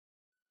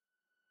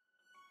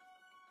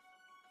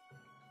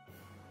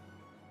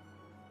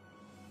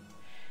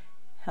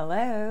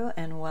Hello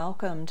and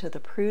welcome to the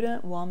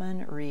Prudent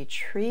Woman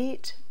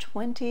Retreat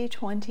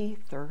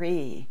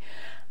 2023.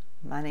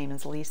 My name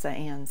is Lisa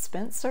Ann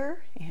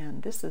Spencer,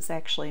 and this is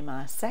actually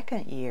my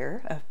second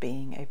year of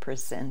being a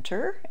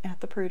presenter at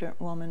the Prudent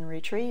Woman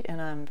Retreat,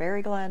 and I'm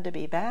very glad to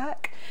be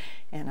back.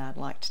 And I'd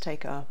like to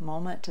take a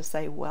moment to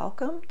say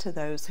welcome to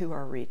those who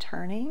are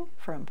returning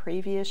from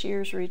previous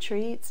year's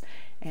retreats,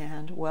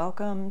 and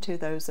welcome to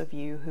those of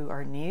you who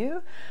are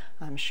new.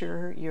 I'm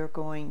sure you're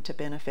going to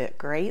benefit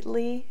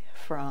greatly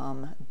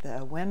from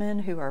the women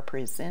who are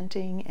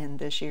presenting in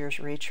this year's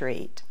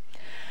retreat.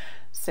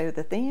 So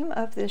the theme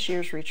of this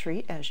year's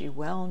retreat, as you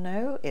well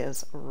know,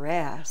 is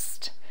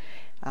rest.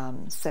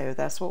 So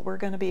that's what we're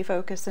going to be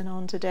focusing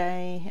on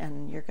today,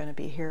 and you're going to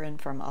be hearing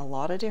from a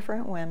lot of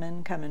different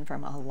women coming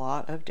from a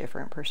lot of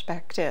different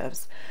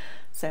perspectives.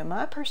 So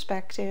my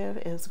perspective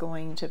is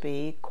going to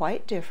be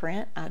quite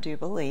different, I do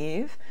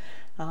believe,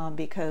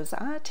 because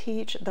I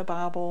teach the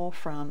Bible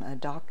from a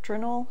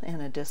doctrinal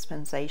and a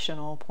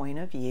dispensational point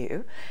of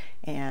view,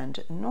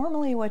 and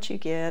normally what you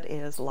get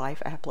is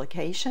life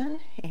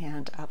application,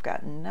 and I've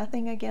got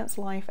nothing against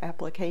life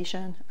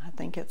application. I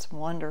think it's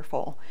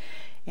wonderful.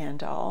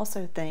 And I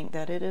also think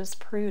that it is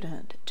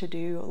prudent to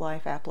do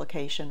life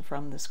application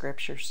from the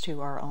scriptures to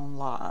our own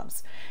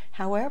lives.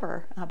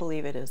 However, I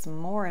believe it is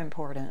more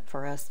important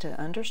for us to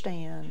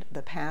understand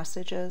the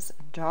passages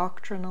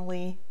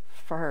doctrinally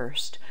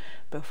first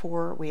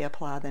before we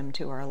apply them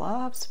to our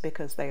lives,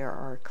 because there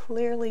are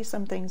clearly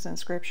some things in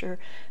scripture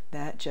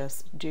that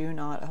just do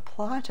not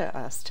apply to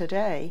us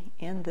today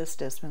in this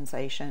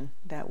dispensation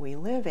that we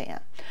live in.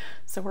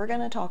 So we're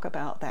going to talk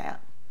about that.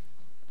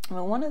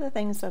 Well, one of the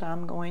things that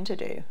I'm going to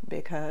do,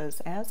 because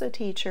as a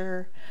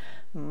teacher,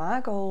 my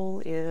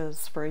goal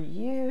is for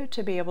you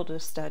to be able to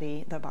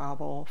study the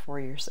Bible for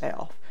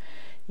yourself.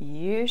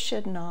 You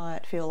should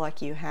not feel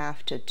like you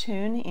have to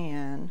tune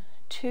in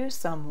to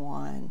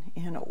someone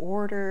in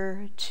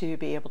order to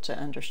be able to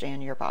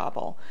understand your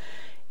Bible.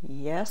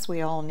 Yes,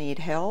 we all need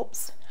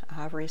helps.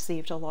 I've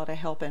received a lot of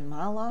help in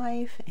my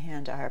life,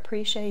 and I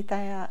appreciate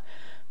that.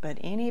 But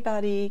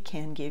anybody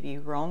can give you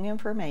wrong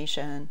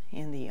information,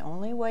 and the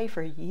only way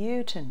for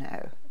you to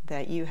know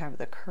that you have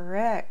the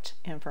correct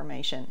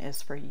information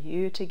is for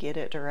you to get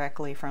it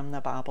directly from the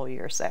Bible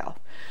yourself.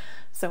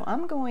 So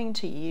I'm going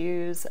to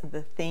use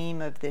the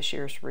theme of this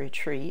year's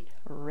retreat,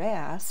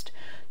 rest,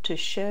 to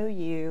show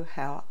you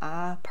how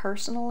I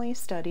personally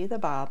study the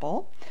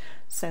Bible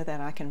so that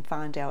I can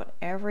find out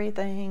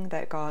everything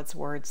that God's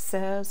Word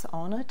says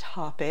on a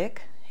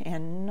topic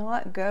and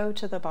not go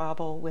to the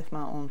Bible with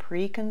my own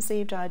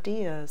preconceived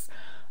ideas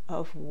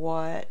of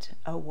what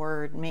a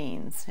word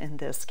means, in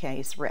this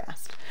case,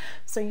 rest.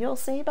 So you'll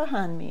see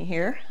behind me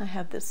here, I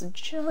have this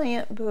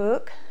giant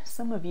book.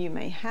 Some of you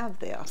may have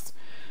this.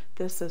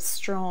 This is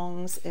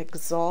Strong's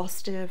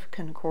Exhaustive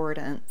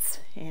Concordance,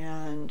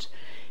 and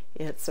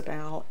it's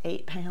about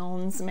 8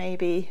 pounds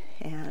maybe,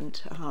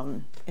 and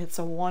it's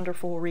a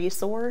wonderful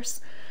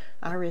resource.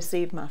 I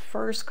received my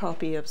first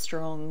copy of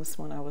Strong's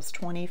when I was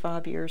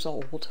 25 years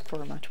old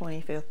for my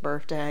 25th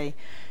birthday.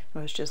 I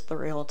was just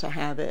thrilled to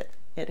have it.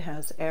 It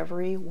has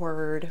every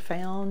word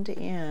found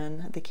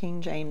in the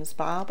King James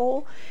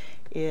Bible.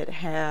 It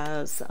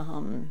has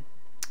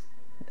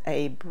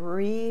a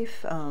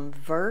brief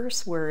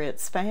verse where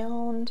it's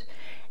found,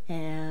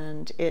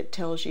 and it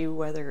tells you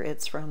whether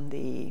it's from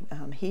the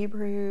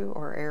Hebrew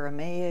or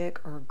Aramaic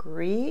or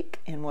Greek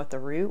and what the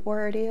root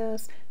word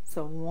is. It's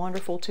a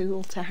wonderful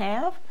tool to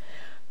have,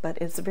 but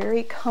it's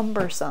very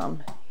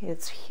cumbersome.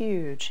 It's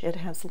huge. It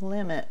has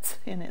limits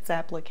in its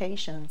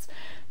applications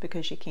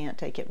because you can't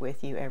take it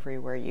with you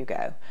everywhere you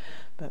go.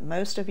 But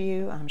most of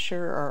you, I'm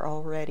sure, are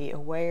already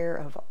aware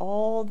of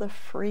all the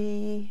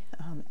free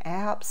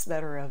apps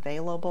that are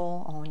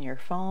available on your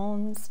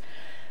phones,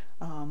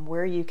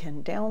 where you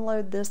can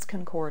download this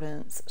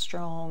concordance,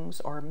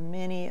 Strong's, or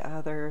many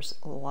others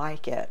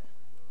like it.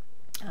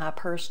 I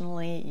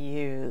personally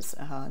use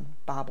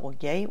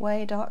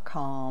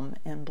BibleGateway.com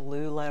and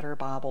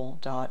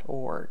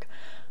BlueLetterBible.org.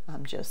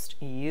 I'm just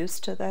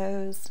used to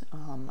those.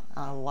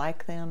 I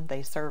like them.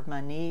 They serve my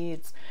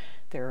needs.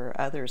 There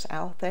are others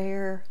out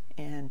there,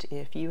 and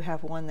if you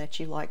have one that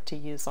you like to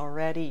use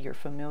already, you're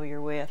familiar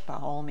with, by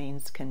all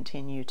means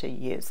continue to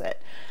use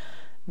it.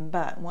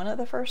 But one of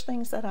the first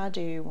things that I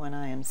do when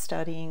I am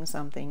studying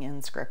something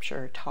in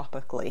Scripture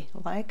topically,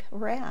 like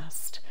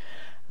rest,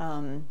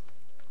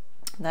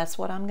 that's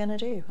what I'm going to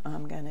do.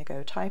 I'm going to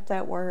go type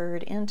that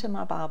word into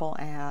my Bible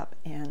app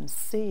and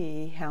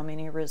see how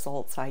many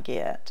results I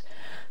get.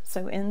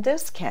 So in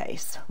this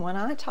case, when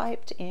I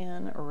typed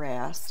in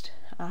rest,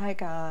 I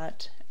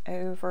got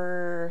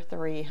over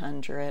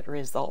 300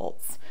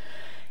 results.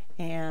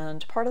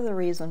 And part of the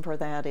reason for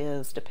that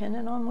is,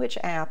 depending on which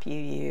app you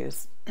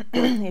use,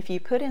 if you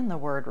put in the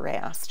word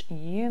rest,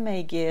 you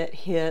may get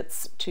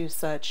hits to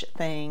such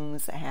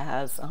things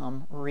as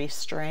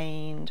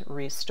restrained,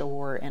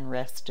 restore, and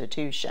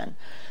restitution.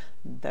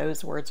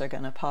 Those words are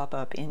going to pop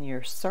up in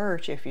your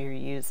search if you're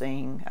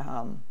using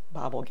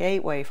Bible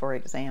Gateway, for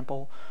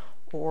example,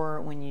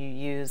 or when you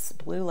use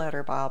Blue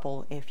Letter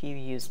Bible, if you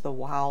use the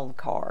wild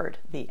card,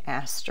 the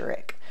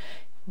asterisk.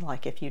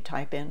 Like if you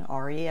type in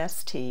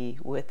REST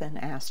with an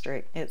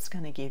asterisk, it's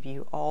going to give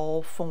you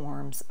all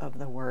forms of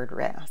the word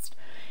rest.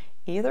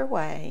 Either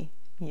way,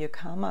 you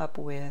come up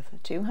with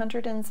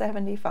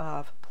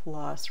 275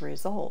 plus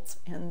results,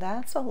 and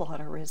that's a lot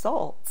of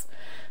results.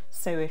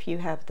 So if you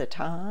have the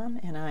time,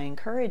 and I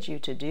encourage you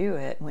to do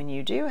it, when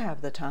you do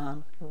have the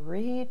time,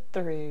 read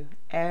through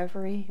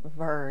every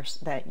verse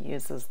that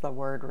uses the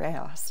word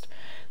rest.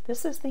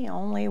 This is the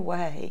only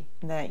way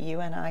that you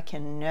and I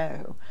can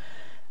know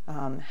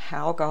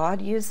how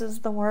God uses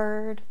the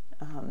word,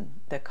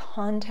 the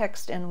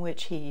context in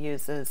which he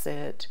uses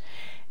it,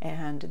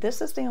 and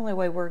this is the only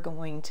way we're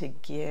going to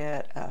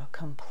get a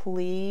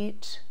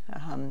complete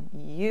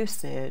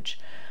usage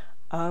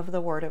of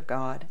the Word of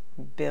God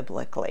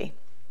biblically.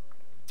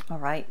 All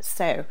right,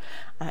 so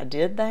I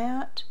did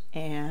that,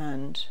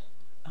 and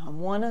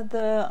one of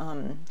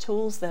the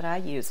tools that I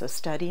use, a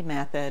study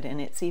method, and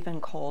it's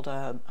even called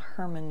a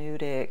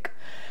hermeneutic,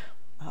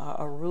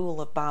 a rule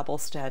of Bible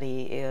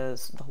study,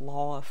 is the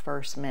law of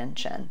first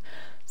mention.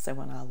 So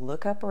when I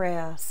look up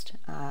rest,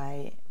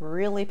 I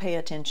really pay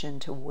attention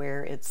to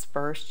where it's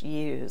first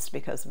used,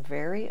 because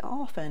very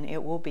often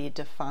it will be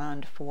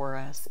defined for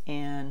us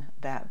in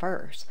that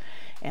verse.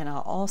 And I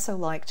also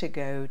like to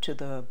go to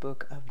the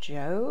book of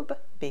Job,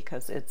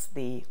 because it's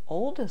the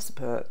oldest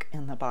book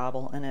in the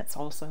Bible, and it's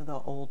also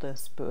the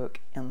oldest book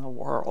in the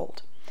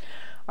world.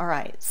 All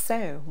right,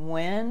 so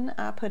when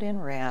I put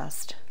in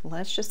rest,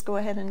 let's just go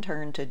ahead and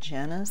turn to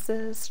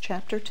Genesis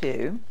chapter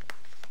 2.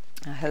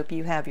 I hope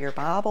you have your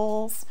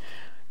Bibles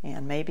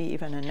and maybe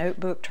even a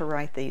notebook to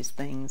write these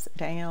things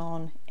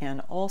down.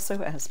 And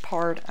also, as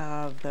part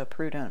of the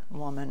Prudent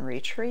Woman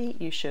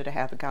Retreat, you should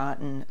have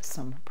gotten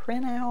some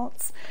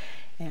printouts.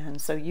 And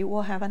so you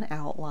will have an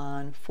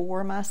outline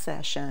for my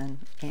session,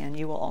 and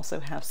you will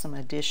also have some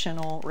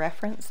additional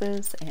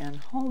references and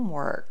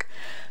homework.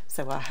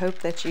 So I hope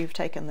that you've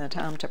taken the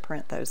time to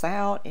print those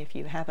out. If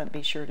you haven't,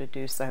 be sure to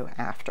do so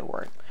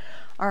afterward.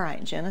 All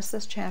right,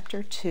 Genesis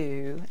chapter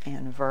 2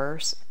 and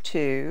verse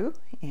 2,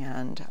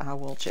 and I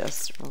will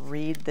just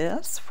read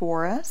this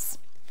for us.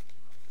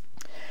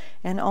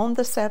 And on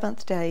the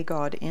seventh day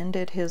God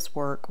ended his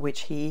work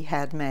which he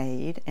had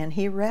made, and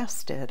he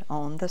rested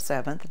on the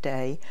seventh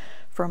day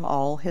from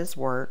all his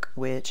work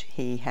which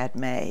he had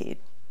made.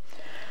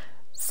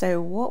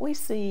 So what we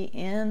see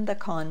in the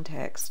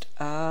context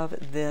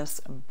of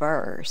this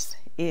verse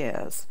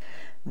is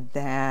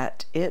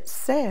that it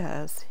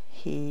says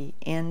he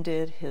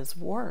ended his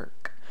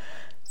work.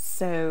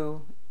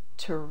 So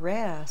to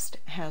rest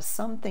has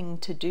something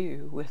to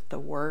do with the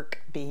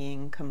work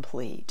being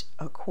complete,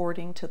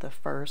 according to the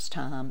first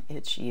time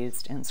it's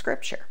used in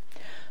Scripture.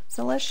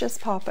 So let's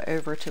just pop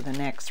over to the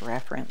next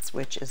reference,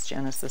 which is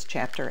Genesis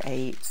chapter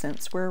 8,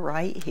 since we're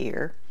right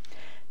here.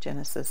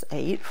 Genesis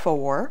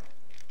 8:4.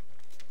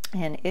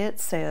 And it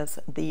says,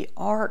 the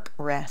ark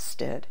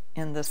rested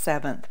in the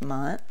 7th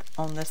month,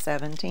 on the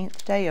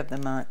 17th day of the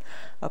month,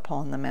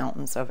 upon the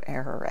mountains of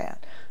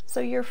Ararat.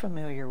 So you're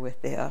familiar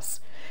with this.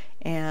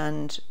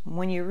 And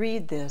when you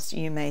read this,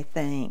 you may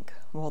think,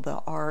 well,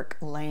 the ark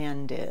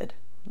landed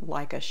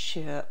like a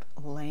ship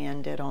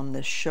landed on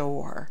the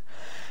shore.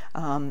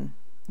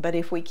 But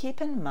if we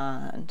keep in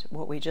mind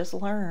what we just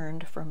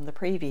learned from the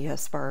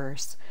previous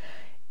verse,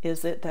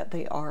 is it that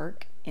the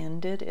ark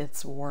ended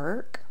its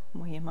work?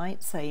 Well, you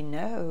might say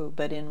no,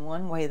 but in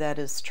one way that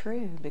is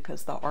true,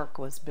 because the ark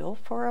was built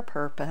for a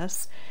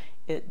purpose.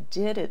 It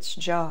did its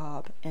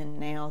job, and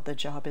now the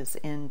job is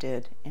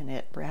ended, and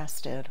it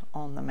rested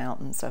on the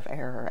mountains of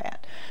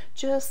Ararat.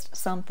 Just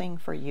something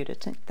for you to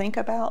think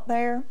about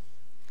there.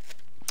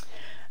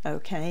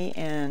 Okay,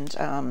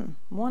 and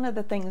one of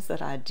the things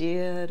that I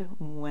did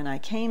when I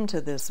came to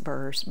this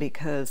verse,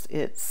 because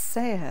it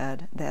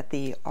said that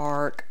the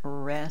ark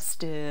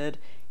rested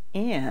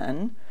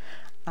in,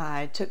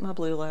 I took my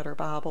Blue Letter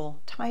Bible,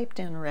 typed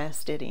in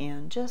rested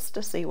in, just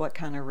to see what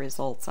kind of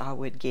results I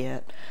would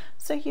get.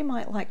 So you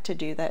might like to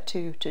do that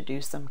too, to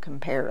do some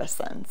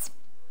comparisons.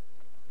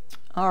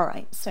 All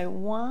right, so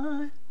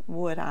why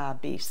would I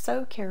be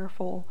so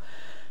careful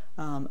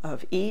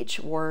of each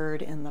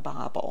word in the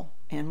Bible?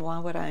 And why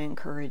would I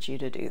encourage you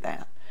to do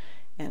that?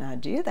 And I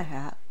do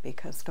that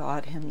because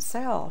God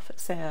himself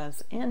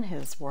says in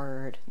his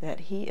word that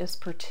he is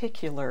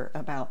particular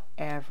about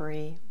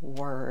every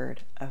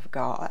word of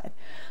God.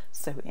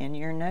 So in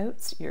your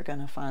notes, you're going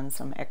to find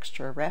some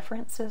extra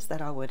references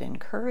that I would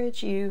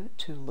encourage you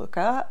to look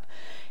up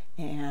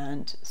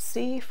and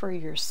see for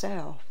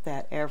yourself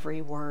that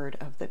every word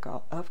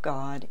of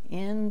God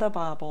in the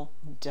Bible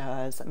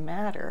does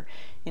matter.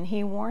 And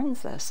he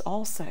warns us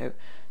also,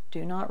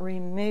 do not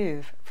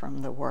remove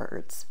from the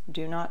words.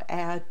 Do not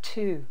add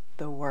to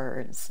the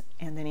words.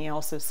 And then he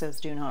also says,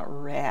 do not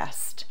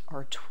wrest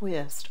or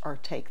twist or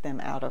take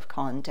them out of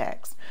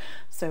context.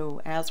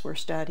 So as we're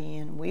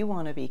studying, we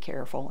want to be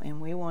careful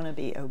and we want to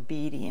be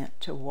obedient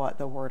to what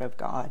the Word of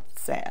God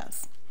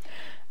says.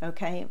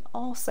 Okay,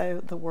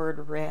 also the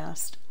word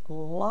rest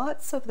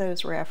lots of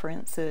those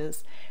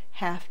references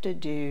have to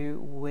do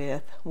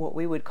with what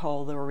we would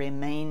call the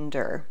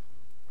remainder.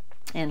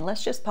 And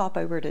let's just pop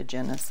over to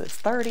Genesis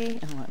 30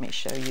 and let me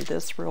show you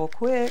this real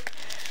quick.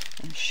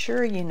 I'm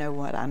sure you know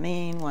what I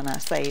mean when I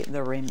say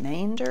the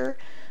remainder.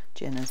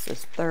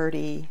 Genesis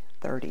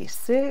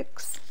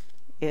 30:36,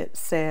 it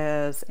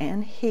says,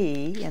 and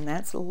he, and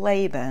that's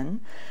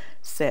Laban,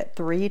 set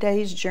 3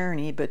 days'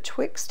 journey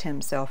betwixt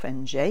himself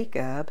and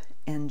Jacob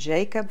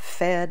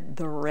fed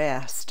the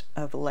rest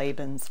of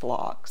Laban's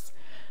flocks.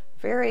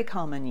 Very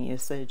common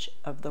usage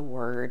of the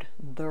word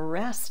the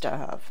rest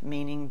of,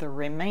 meaning the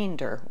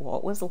remainder,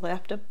 what was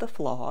left of the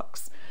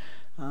flocks,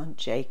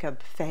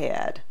 Jacob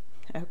fed.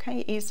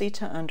 Okay, easy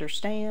to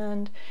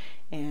understand,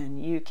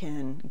 and you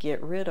can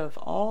get rid of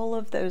all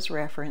of those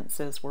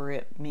references where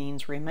it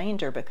means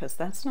remainder, because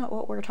that's not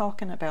what we're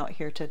talking about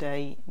here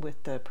today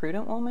with the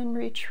Prudent Woman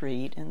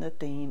Retreat and the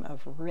theme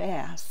of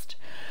rest.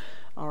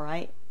 All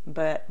right,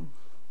 but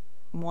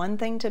one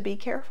thing to be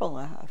careful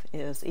of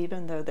is,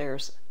 even though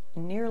there's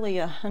nearly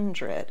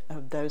 100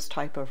 of those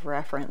type of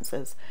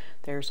references,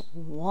 there's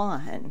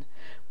one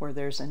where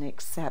there's an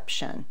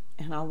exception,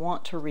 and I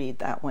want to read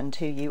that one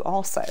to you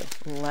also.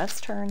 Let's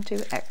turn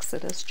to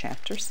Exodus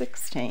chapter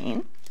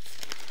 16.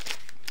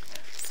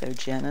 So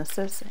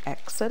Genesis,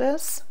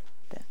 Exodus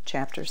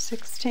chapter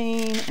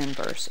 16 and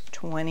verse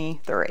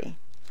 23.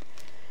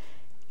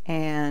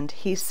 And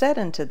he said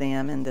unto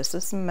them, and this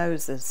is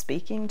Moses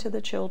speaking to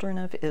the children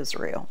of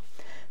Israel,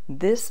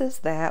 this is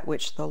that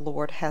which the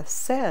Lord hath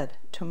said,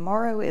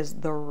 tomorrow is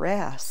the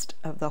rest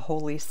of the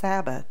holy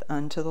Sabbath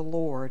unto the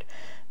Lord.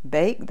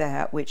 Bake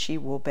that which ye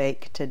will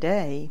bake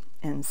today,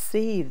 and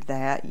seethe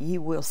that ye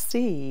will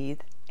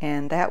seethe,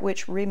 and that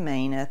which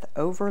remaineth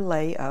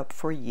overlay up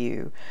for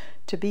you,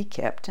 to be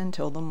kept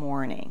until the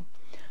morning.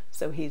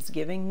 So he's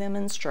giving them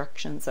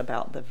instructions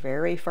about the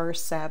very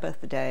first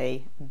Sabbath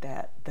day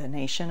that the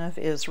nation of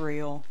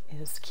Israel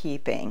is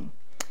keeping.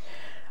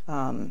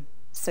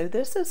 So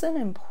this is an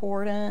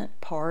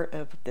important part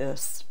of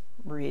this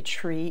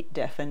retreat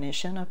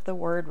definition of the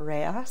word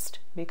rest,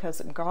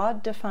 because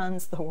God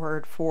defines the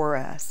word for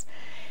us.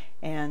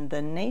 And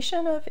the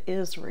nation of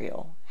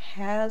Israel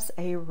has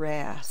a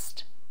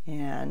rest,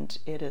 and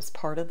it is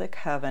part of the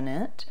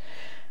covenant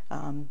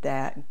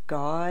that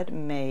God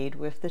made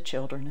with the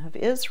children of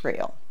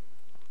Israel.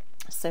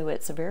 So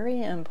it's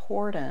very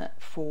important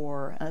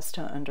for us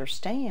to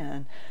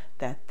understand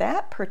that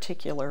that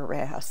particular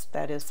rest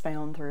that is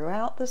found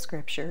throughout the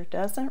scripture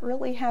doesn't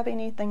really have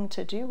anything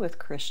to do with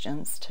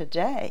Christians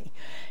today.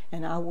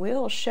 And I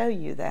will show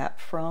you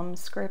that from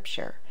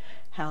scripture,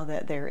 how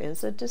that there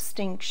is a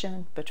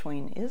distinction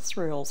between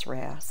Israel's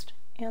rest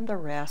and the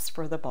rest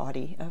for the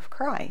body of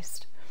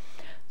Christ.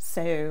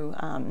 So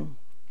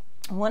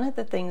one of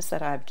the things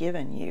that I've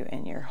given you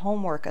in your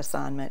homework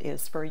assignment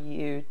is for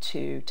you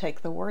to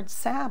take the word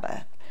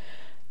Sabbath,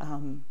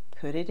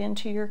 put it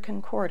into your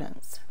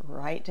concordance,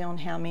 write down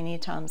how many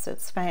times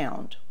it's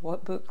found,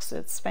 what books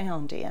it's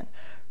found in,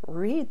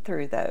 read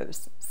through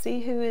those,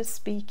 see who is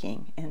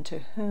speaking and to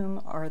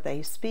whom are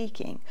they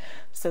speaking,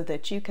 so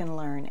that you can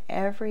learn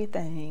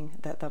everything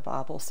that the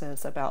Bible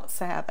says about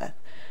Sabbath.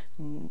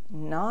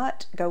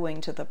 Not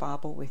going to the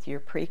Bible with your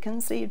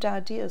preconceived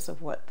ideas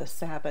of what the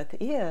Sabbath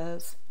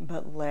is,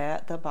 but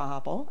let the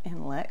Bible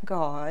and let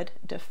God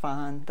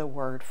define the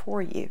word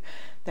for you.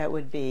 That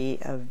would be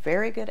a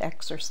very good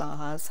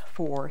exercise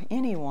for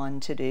anyone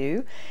to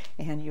do,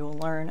 and you'll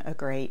learn a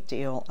great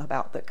deal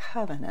about the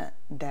covenant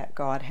that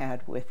God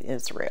had with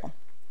Israel.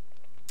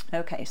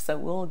 Okay, so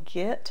we'll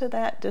get to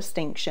that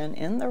distinction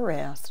in the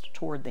rest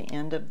toward the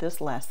end of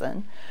this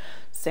lesson.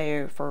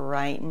 So for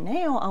right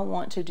now, I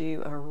want to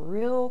do a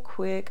real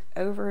quick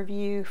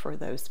overview for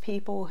those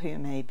people who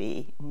may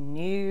be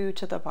new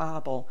to the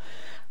Bible,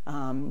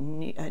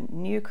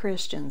 new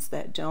Christians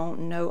that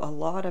don't know a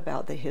lot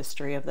about the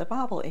history of the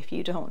Bible. If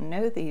you don't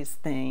know these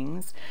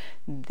things,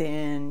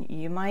 then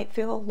you might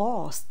feel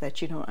lost,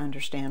 that you don't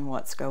understand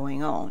what's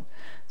going on.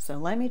 So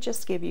let me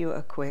just give you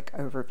a quick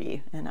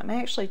overview, and I'm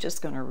actually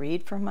just going to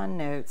read from my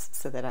notes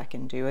so that I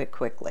can do it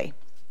quickly.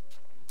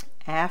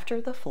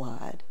 After the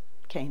flood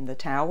came the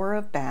Tower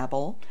of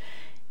Babel,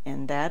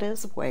 and that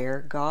is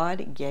where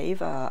God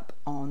gave up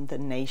on the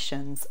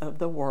nations of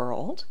the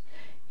world.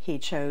 He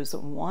chose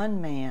one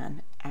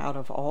man out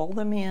of all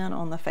the men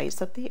on the face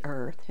of the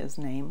earth. His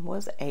name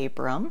was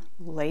Abram,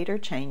 later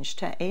changed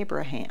to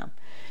Abraham.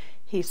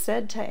 He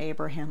said to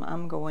Abraham,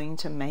 I'm going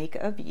to make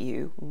of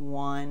you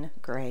one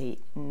great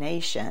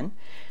nation.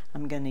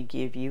 I'm going to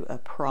give you a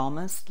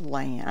promised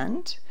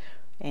land,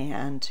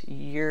 and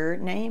your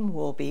name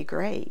will be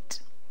great.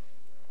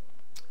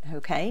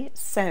 Okay,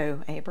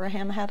 so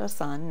Abraham had a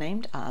son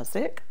named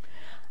Isaac.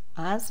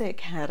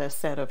 Isaac had a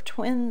set of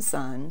twin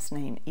sons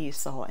named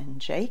Esau and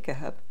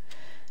Jacob.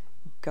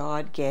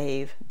 God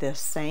gave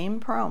this same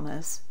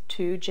promise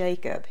to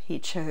Jacob. He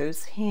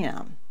chose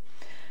him.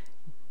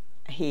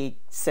 He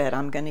said,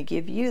 I'm going to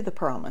give you the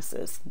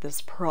promises,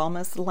 this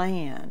promised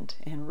land,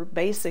 and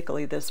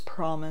basically this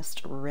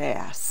promised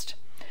rest.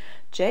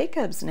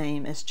 Jacob's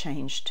name is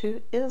changed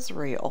to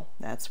Israel.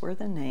 That's where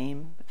the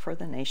name for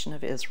the nation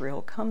of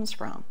Israel comes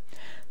from.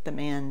 The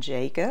man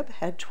Jacob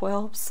had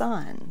 12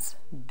 sons.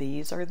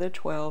 These are the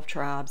 12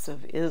 tribes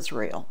of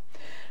Israel.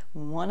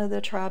 One of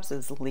the tribes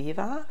is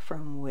Levi,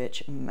 from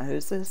which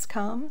Moses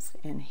comes,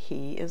 and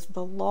he is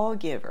the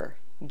lawgiver,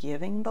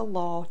 giving the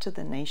law to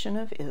the nation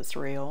of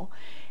Israel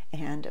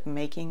and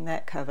making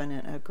that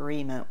covenant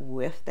agreement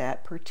with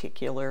that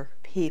particular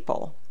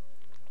people.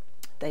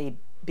 They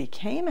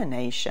became a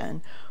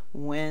nation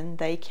when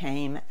they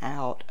came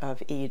out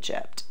of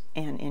Egypt.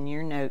 And in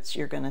your notes,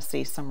 you're going to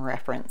see some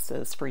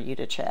references for you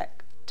to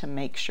check to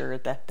make sure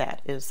that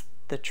that is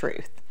the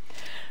truth.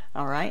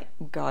 All right,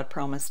 God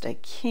promised a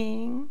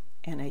king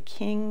and a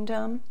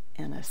kingdom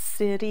and a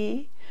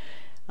city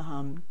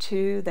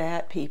to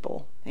that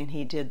people. And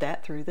he did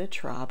that through the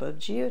tribe of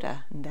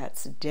Judah. And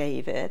that's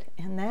David.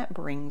 And that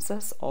brings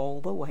us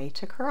all the way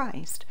to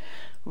Christ.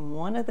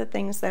 One of the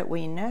things that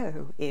we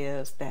know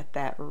is that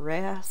that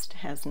rest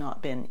has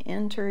not been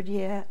entered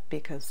yet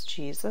because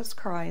Jesus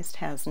Christ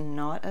has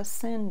not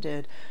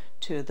ascended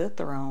to the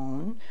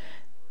throne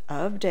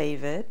of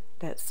David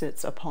that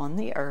sits upon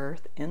the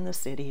earth in the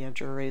city of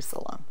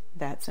Jerusalem.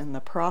 That's in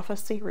the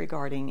prophecy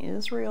regarding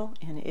Israel,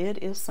 and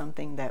it is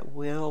something that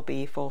will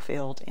be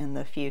fulfilled in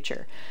the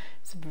future.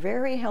 It's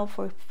very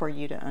helpful for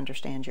you to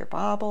understand your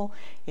Bible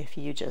if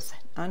you just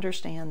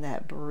understand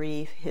that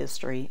brief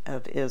history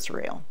of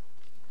Israel.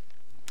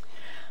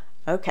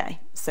 Okay,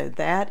 so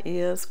that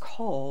is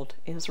called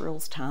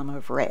Israel's time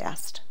of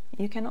rest.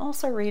 You can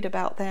also read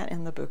about that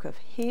in the book of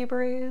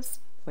Hebrews,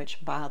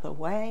 which, by the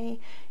way,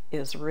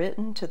 is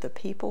written to the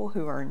people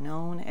who are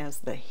known as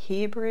the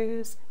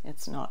Hebrews.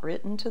 It's not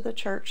written to the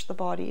church, the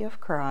body of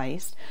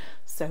Christ.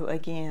 So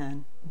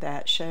again,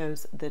 that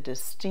shows the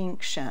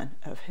distinction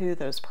of who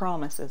those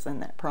promises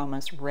and that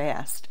promise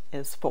rest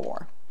is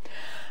for.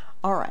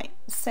 All right,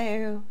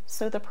 so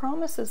the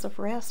promises of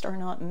rest are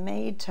not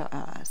made to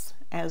us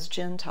as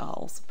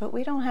Gentiles, but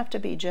we don't have to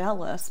be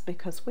jealous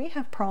because we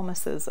have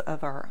promises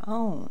of our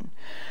own.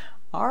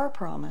 Our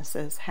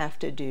promises have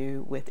to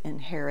do with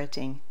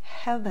inheriting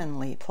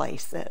heavenly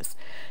places,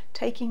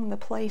 taking the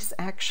place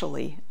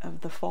actually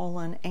of the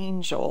fallen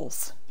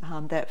angels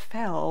that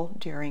fell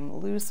during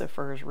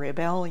Lucifer's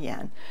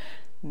rebellion.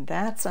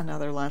 That's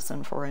another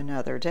lesson for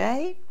another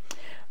day.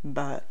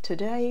 But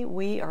today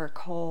we are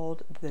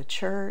called the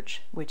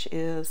church, which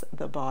is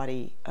the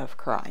body of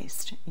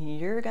Christ.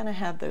 You're going to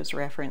have those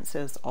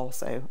references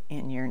also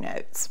in your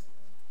notes.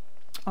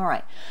 All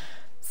right.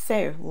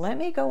 So let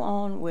me go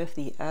on with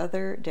the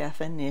other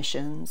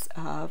definitions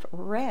of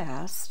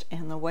rest,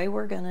 and the way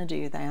we're going to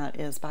do that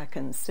is by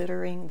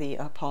considering the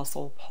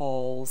Apostle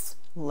Paul's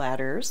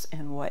letters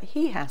and what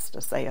he has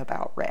to say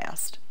about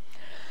rest.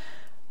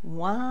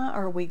 Why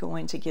are we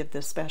going to give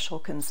this special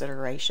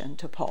consideration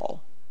to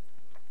Paul?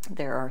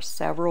 There are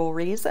several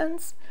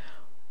reasons.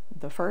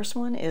 The first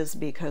one is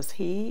because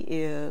he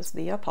is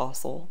the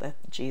apostle that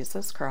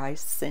Jesus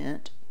Christ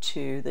sent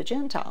to the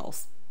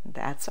Gentiles.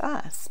 That's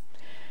us.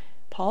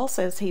 Paul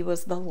says he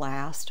was the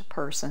last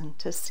person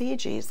to see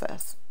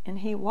Jesus, and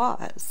he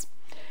was.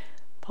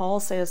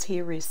 Paul says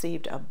he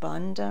received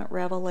abundant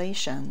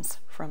revelations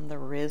from the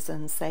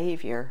risen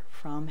Savior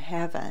from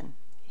heaven.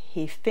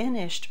 He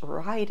finished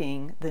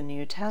writing the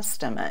New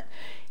Testament.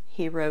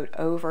 He wrote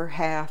over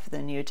half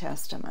the New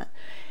Testament.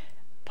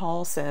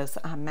 Paul says,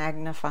 I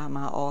magnify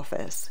my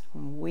office.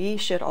 We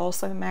should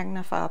also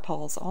magnify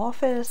Paul's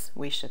office.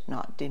 We should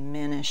not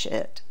diminish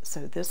it.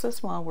 So this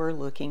is why we're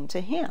looking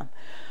to him.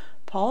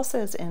 Paul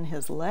says in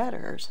his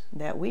letters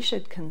that we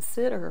should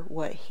consider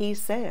what he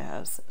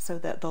says so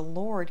that the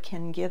Lord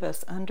can give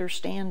us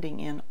understanding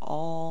in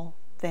all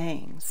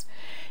things.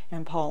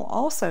 And Paul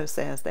also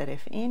says that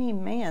if any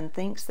man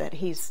thinks that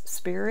he's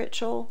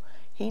spiritual,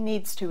 he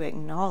needs to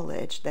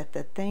acknowledge that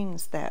the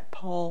things that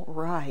Paul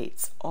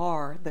writes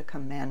are the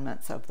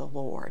commandments of the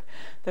Lord.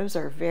 Those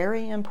are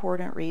very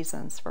important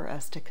reasons for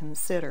us to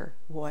consider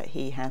what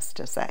he has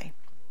to say.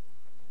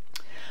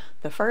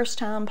 The first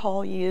time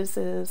Paul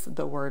uses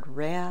the word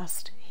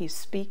rest, he's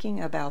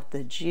speaking about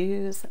the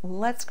Jews.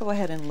 Let's go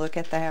ahead and look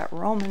at that.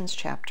 Romans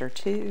chapter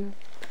 2.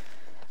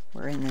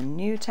 We're in the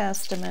New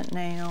Testament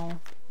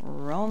now.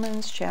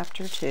 Romans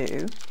chapter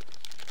 2,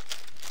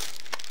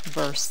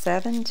 verse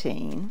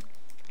 17.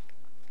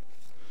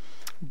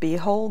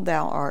 Behold,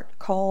 thou art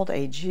called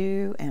a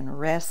Jew, and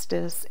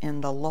restest in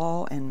the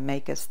law, and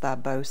makest thy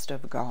boast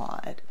of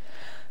God.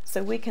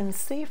 So we can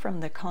see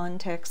from the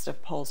context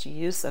of Paul's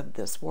use of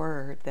this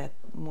word that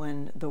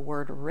when the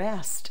word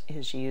rest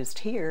is used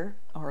here,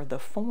 or the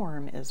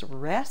form is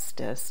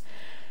restus,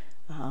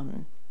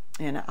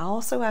 and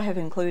also I have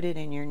included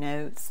in your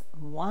notes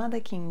why the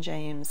King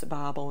James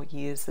Bible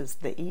uses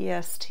the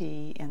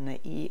EST and the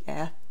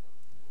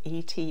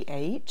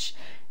ETH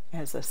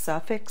as a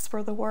suffix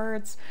for the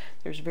words.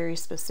 There's very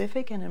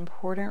specific and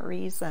important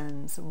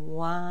reasons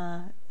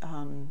why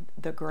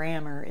the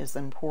grammar is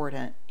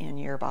important in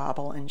your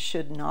Bible and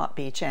should not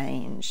be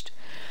changed.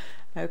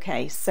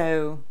 Okay,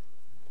 so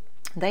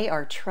They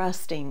are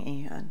trusting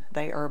in,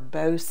 they are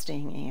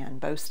boasting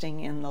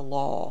in the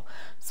law.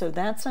 So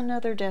that's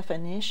another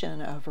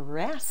definition of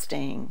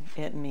resting.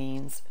 It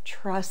means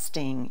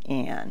trusting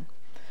in.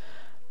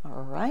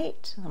 All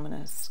right, I'm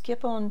going to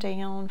skip on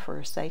down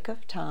for sake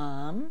of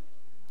time.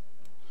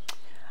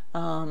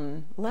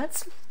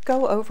 Let's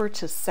go over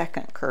to 2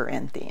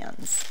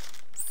 Corinthians.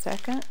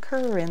 2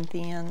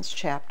 Corinthians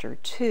chapter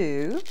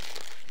 2.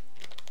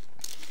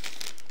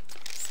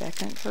 2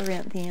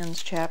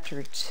 Corinthians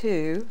chapter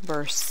 2,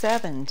 verse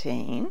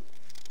 17,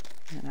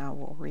 and I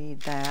will read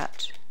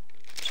that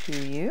to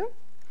you.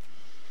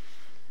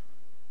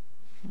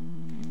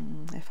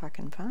 If I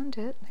can find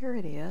it. There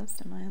it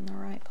is. Am I in the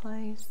right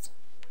place?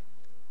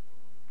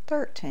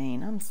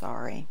 13, I'm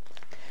sorry.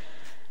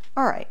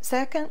 All right,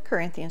 2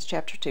 Corinthians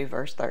chapter 2,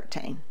 verse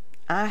 13.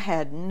 I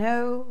had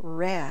no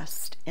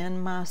rest in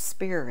my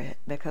spirit,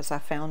 because I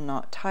found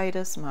not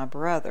Titus my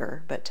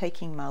brother, but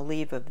taking my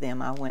leave of them,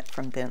 I went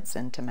from thence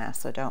into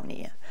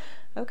Macedonia.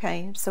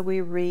 Okay, so we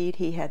read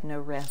he had no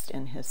rest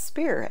in his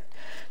spirit.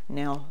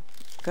 Now,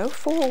 go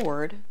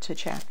forward to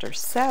chapter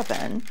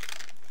 7.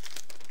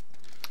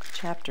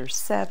 Chapter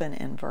 7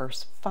 and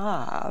verse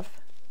 5.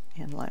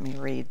 And let me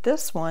read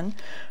this one.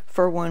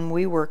 For when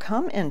we were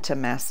come into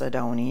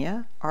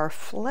Macedonia, our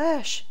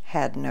flesh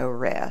had no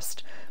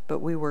rest, but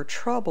we were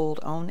troubled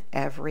on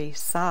every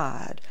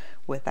side.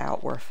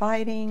 Without were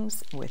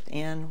fightings,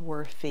 within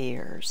were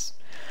fears.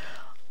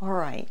 All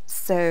right,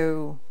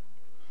 so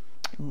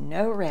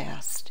no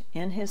rest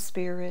in his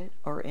spirit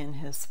or in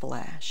his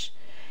flesh.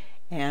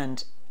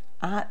 And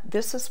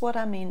this is what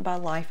I mean by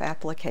life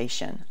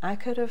application. I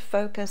could have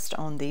focused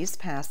on these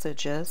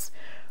passages,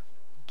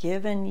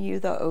 given you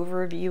the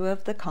overview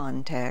of the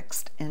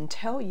context, and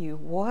tell you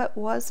what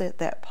was it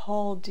that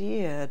Paul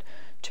did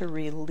to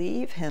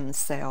relieve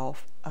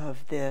himself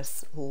of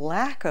this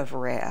lack of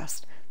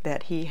rest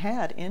that he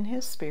had in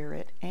his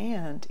spirit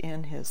and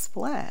in his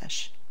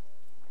flesh.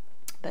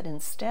 But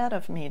instead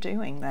of me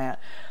doing that,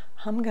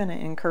 I'm going to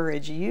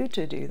encourage you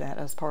to do that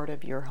as part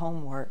of your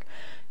homework.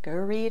 Go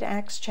read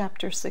Acts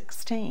chapter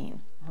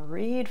 16.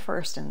 Read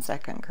 1st and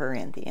 2nd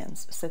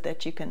Corinthians so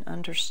that you can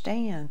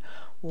understand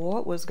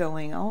what was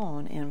going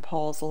on in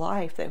Paul's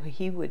life, that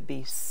he would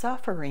be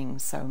suffering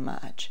so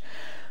much.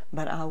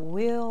 But I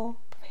will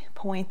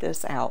point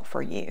this out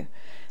for you,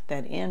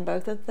 that in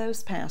both of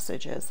those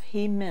passages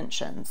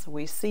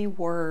we see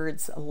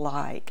words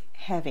like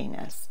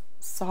heaviness,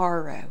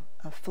 sorrow,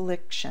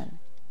 affliction,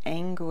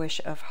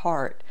 anguish of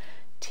heart,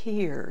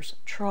 tears,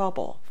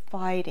 trouble,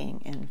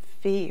 fighting, and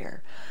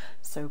fear.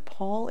 So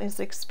Paul is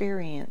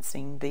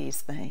experiencing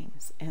these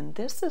things, and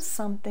this is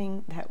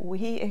something that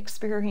we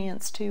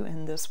experience too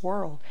in this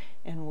world,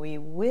 and we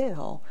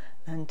will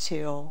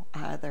until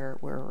either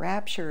we're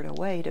raptured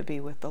away to be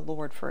with the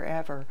Lord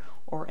forever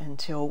or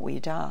until we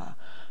die.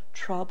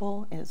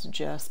 Trouble is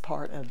just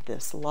part of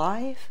this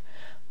life,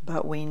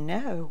 but we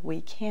know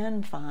we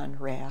can find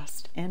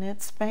rest, and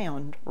it's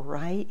found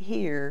right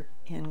here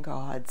in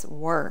God's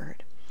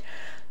Word.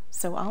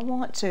 So I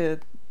want to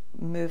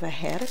move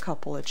ahead a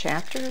couple of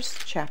chapters,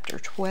 chapter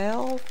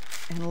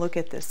 12, and look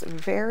at this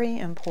very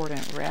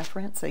important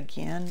reference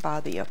again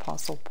by the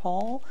Apostle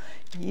Paul,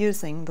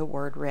 using the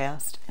word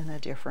rest in a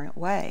different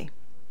way.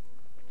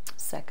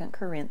 2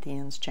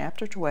 Corinthians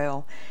chapter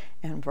 12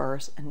 and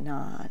verse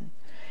 9.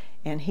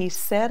 And he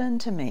said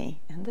unto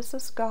me, and this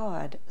is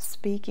God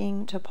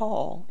speaking to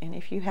Paul, and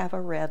if you have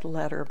a red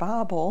letter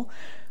Bible,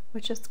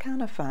 which is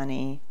kind of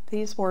funny,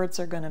 these words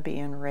are going to be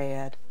in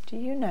red. Do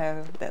you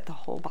know that the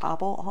whole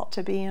Bible ought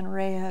to be in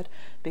red?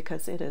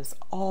 Because it is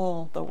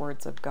all the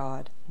words of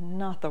God,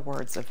 not the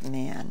words of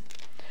men.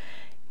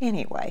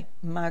 Anyway,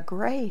 my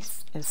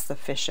grace is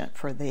sufficient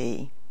for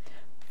thee,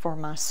 for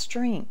my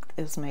strength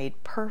is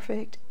made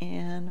perfect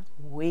in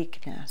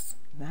weakness.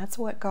 That's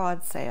what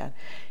God said.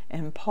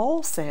 And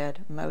Paul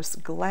said,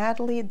 most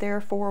gladly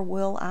therefore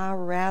will I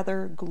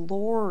rather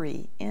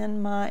glory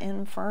in my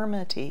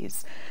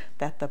infirmities,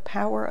 that the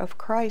power of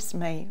Christ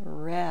may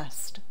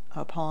rest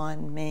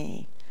upon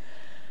me.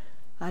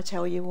 I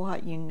tell you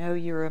what, you know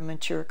you're a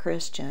mature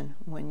Christian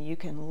when you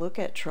can look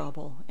at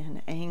trouble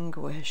and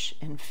anguish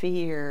and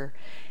fear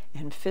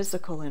and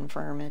physical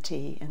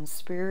infirmity and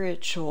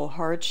spiritual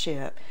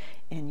hardship,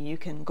 and you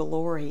can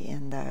glory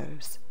in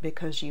those,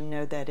 because you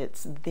know that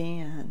it's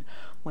then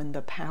when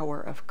the power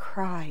of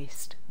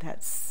Christ,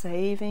 that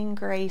saving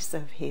grace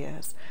of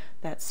His,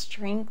 that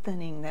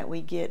strengthening that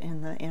we get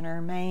in the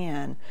inner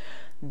man,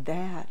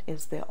 that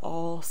is the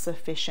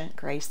all-sufficient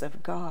grace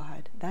of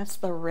God. That's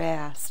the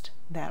rest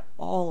that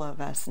all of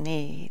us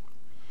need.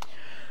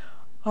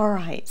 All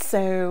right,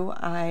 so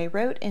I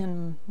wrote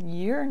in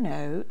your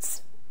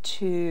notes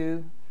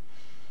to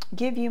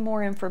give you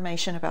more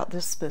information about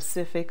this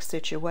specific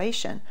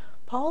situation.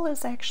 Paul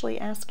is actually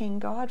asking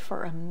God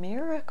for a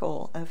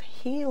miracle of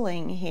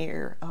healing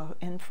here, of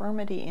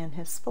infirmity in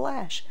his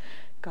flesh.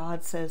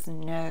 God says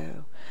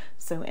no.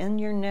 So in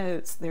your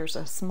notes, there's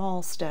a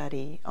small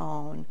study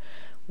on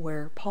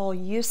where Paul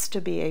used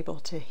to be able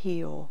to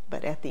heal,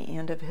 but at the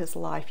end of his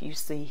life you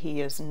see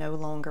he is no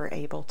longer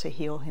able to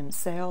heal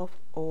himself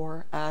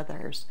or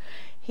others.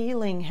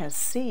 Healing has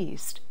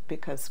ceased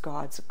because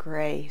God's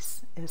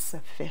grace is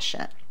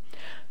sufficient.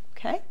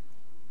 Okay?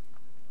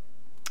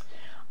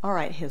 All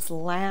right, his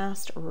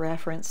last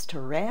reference to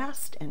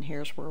rest, and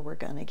here's where we're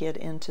going to get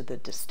into the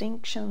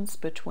distinctions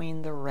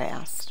between the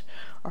rest.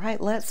 All right,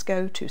 let's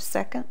go to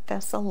 2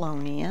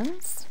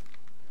 Thessalonians.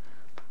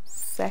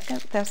 2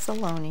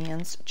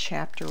 Thessalonians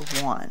chapter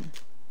 1.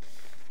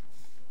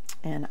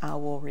 And I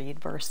will read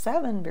verse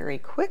 7 very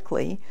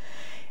quickly.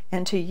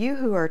 And to you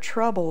who are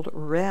troubled,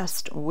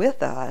 rest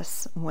with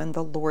us when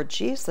the Lord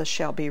Jesus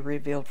shall be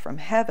revealed from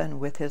heaven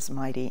with his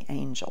mighty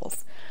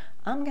angels.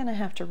 I'm going to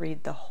have to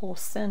read the whole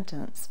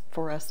sentence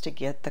for us to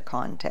get the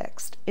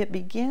context. It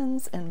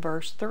begins in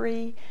verse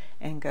 3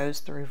 and goes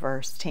through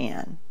verse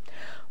 10.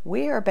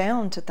 We are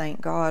bound to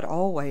thank God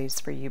always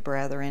for you,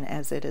 brethren,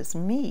 as it is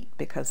meet,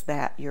 because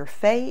that your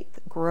faith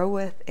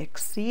groweth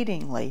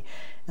exceedingly,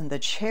 and the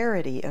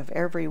charity of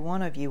every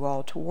one of you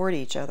all toward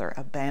each other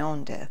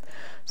aboundeth,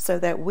 so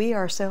that we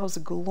ourselves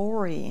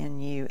glory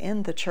in you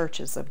in the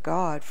churches of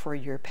God for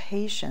your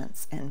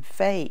patience and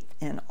faith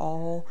in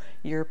all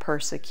your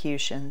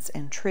persecutions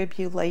and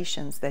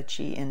tribulations that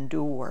ye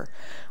endure,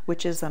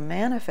 which is a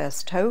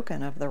manifest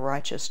token of the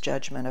righteous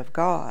judgment of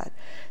God,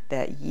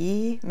 that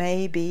ye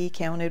may be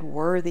counted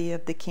worthy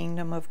of the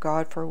kingdom of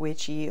God for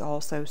which ye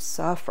also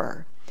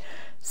suffer.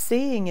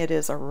 Seeing it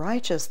is a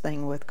righteous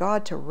thing with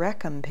God to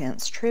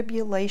recompense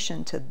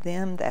tribulation to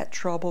them that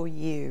trouble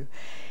you,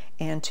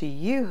 and to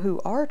you who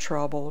are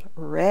troubled,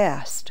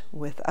 rest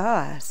with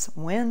us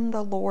when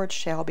the Lord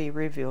shall be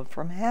revealed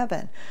from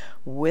heaven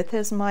with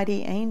his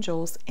mighty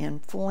angels in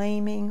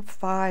flaming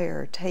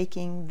fire,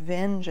 taking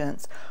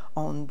vengeance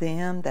on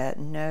them that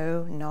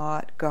know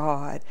not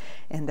God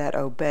and that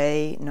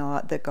obey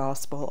not the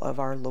gospel of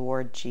our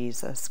Lord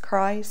Jesus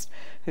Christ,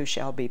 who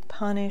shall be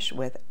punished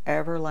with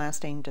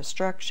everlasting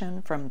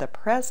destruction from the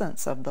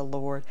presence of the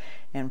Lord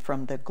and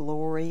from the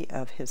glory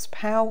of his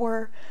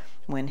power,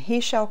 when he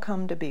shall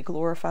come to be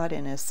glorified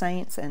in his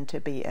saints and to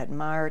be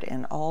admired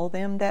in all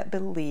them that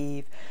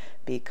believe,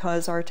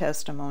 because our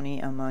testimony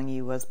among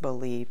you was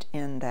believed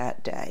in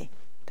that day.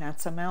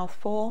 That's a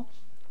mouthful,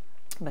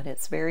 but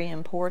it's very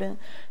important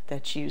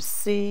that you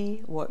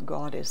see what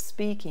God is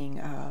speaking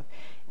of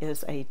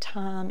is a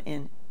time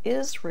in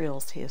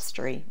Israel's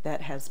history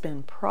that has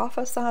been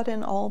prophesied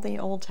in all the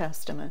Old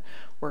Testament,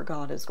 where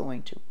God is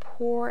going to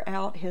pour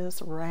out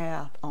his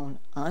wrath on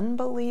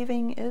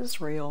unbelieving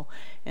Israel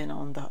and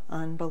on the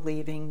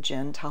unbelieving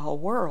Gentile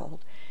world.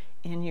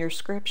 In your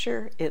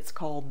scripture, it's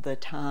called the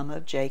time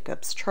of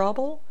Jacob's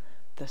trouble,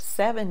 the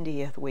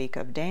 70th week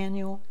of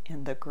Daniel,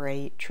 and the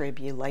Great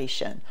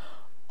Tribulation.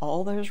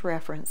 All those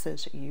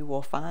references you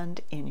will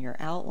find in your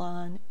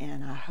outline,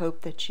 and I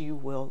hope that you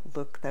will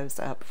look those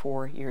up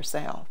for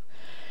yourself.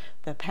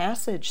 The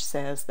passage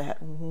says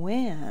that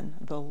when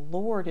the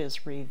Lord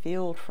is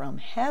revealed from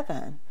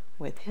heaven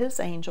with his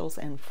angels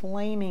in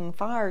flaming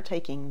fire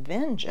taking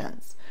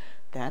vengeance,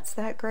 that's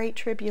that great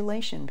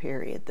tribulation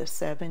period, the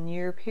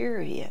 7-year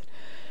period.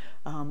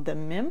 The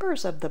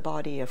members of the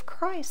body of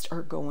Christ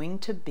are going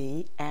to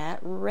be at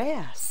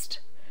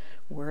rest.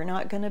 We're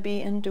not going to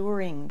be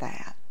enduring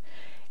that.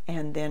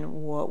 And then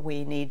what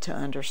we need to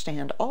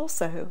understand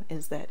also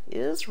is that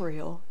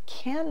Israel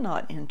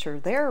cannot enter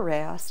their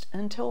rest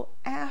until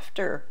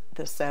after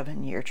the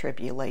 7-year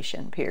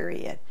tribulation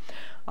period.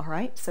 All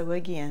right, so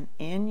again,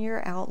 in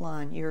your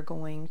outline, you're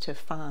going to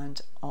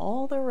find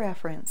all the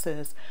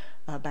references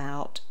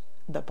about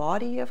the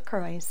body of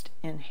Christ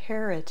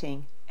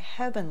inheriting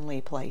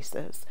heavenly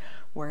places,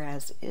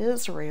 whereas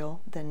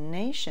Israel, the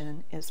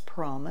nation, is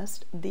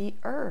promised the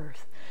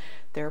earth.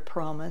 They're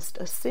promised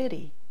a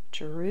city,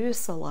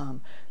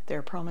 Jerusalem.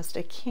 They're promised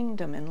a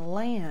kingdom and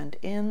land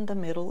in the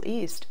Middle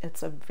East.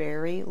 It's a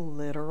very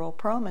literal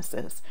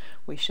promises.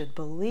 We should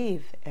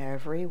believe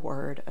every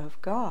word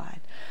of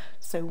God.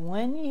 So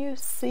when you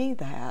see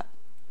that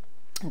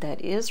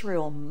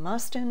Israel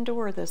must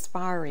endure this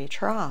fiery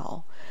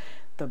trial,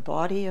 the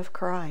body of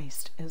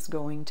Christ is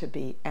going to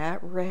be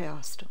at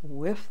rest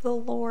with the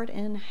Lord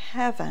in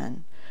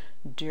heaven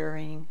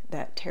during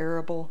that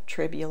terrible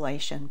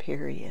tribulation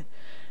period.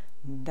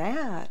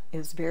 That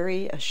is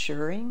very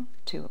assuring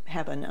to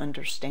have an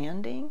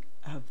understanding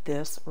of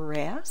this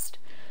rest,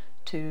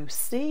 to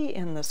see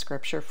in the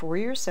scripture for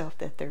yourself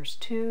that there's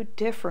two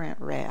different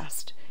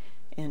rests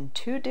in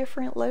two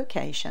different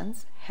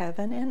locations,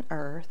 heaven and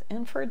earth,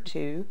 and for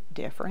two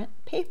different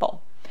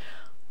people.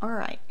 All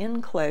right,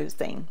 in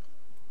closing,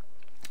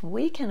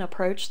 we can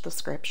approach the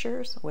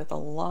scriptures with a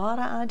lot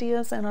of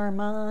ideas in our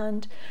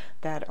mind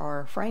that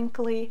are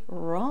frankly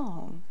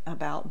wrong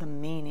about the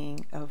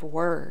meaning of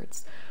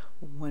words.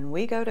 When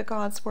we go to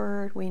God's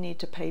Word, we need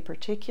to pay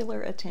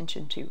particular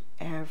attention to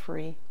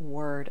every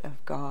word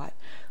of God.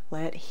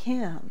 Let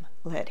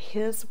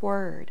His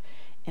Word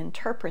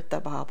interpret the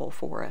Bible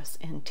for us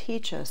and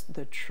teach us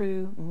the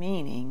true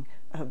meaning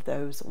of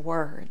those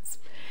words.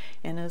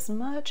 And as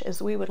much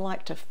as we would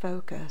like to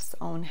focus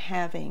on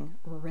having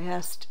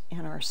rest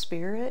in our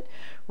spirit,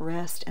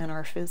 rest in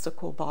our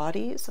physical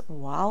bodies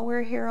while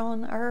we're here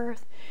on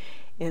earth,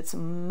 it's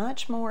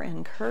much more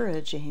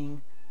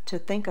encouraging to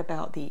think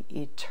about the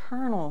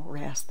eternal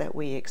rest that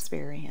we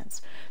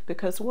experience.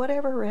 Because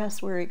whatever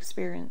rest we're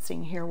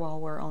experiencing here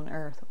while we're on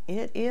earth,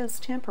 it is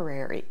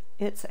temporary.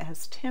 It's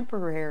as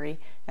temporary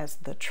as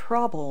the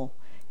trouble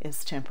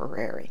is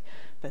temporary.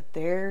 But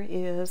there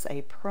is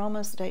a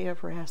promised day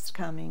of rest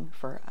coming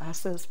for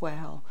us as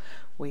well.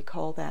 We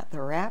call that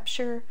the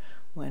rapture,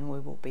 when we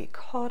will be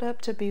caught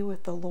up to be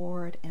with the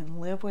Lord and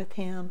live with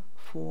Him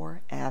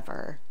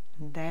forever.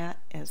 That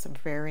is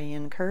very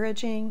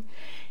encouraging.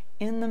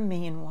 In the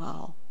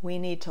meanwhile, we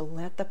need to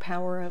let the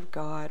power of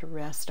God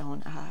rest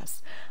on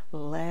us.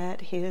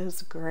 Let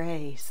His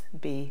grace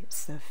be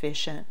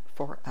sufficient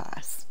for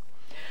us.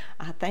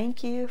 I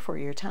thank you for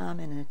your time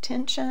and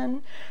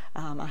attention.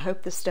 I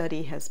hope the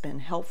study has been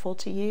helpful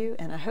to you,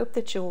 and I hope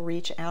that you'll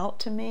reach out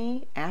to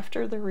me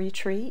after the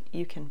retreat.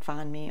 You can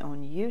find me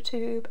on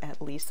YouTube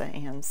at Lisa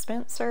Ann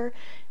Spencer,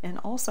 and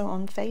also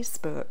on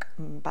Facebook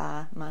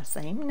by my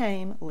same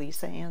name,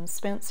 Lisa Ann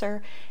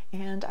Spencer.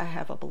 And I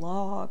have a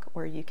blog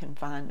where you can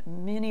find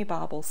many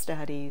Bible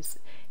studies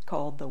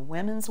called the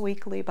Women's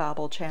Weekly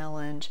Bible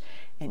Challenge,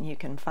 and you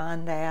can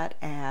find that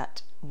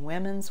at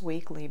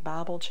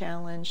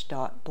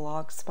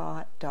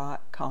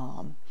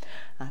womensweeklybiblechallenge.blogspot.com.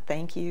 I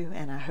thank you,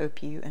 and I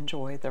hope you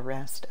enjoy the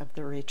rest of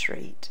the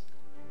retreat.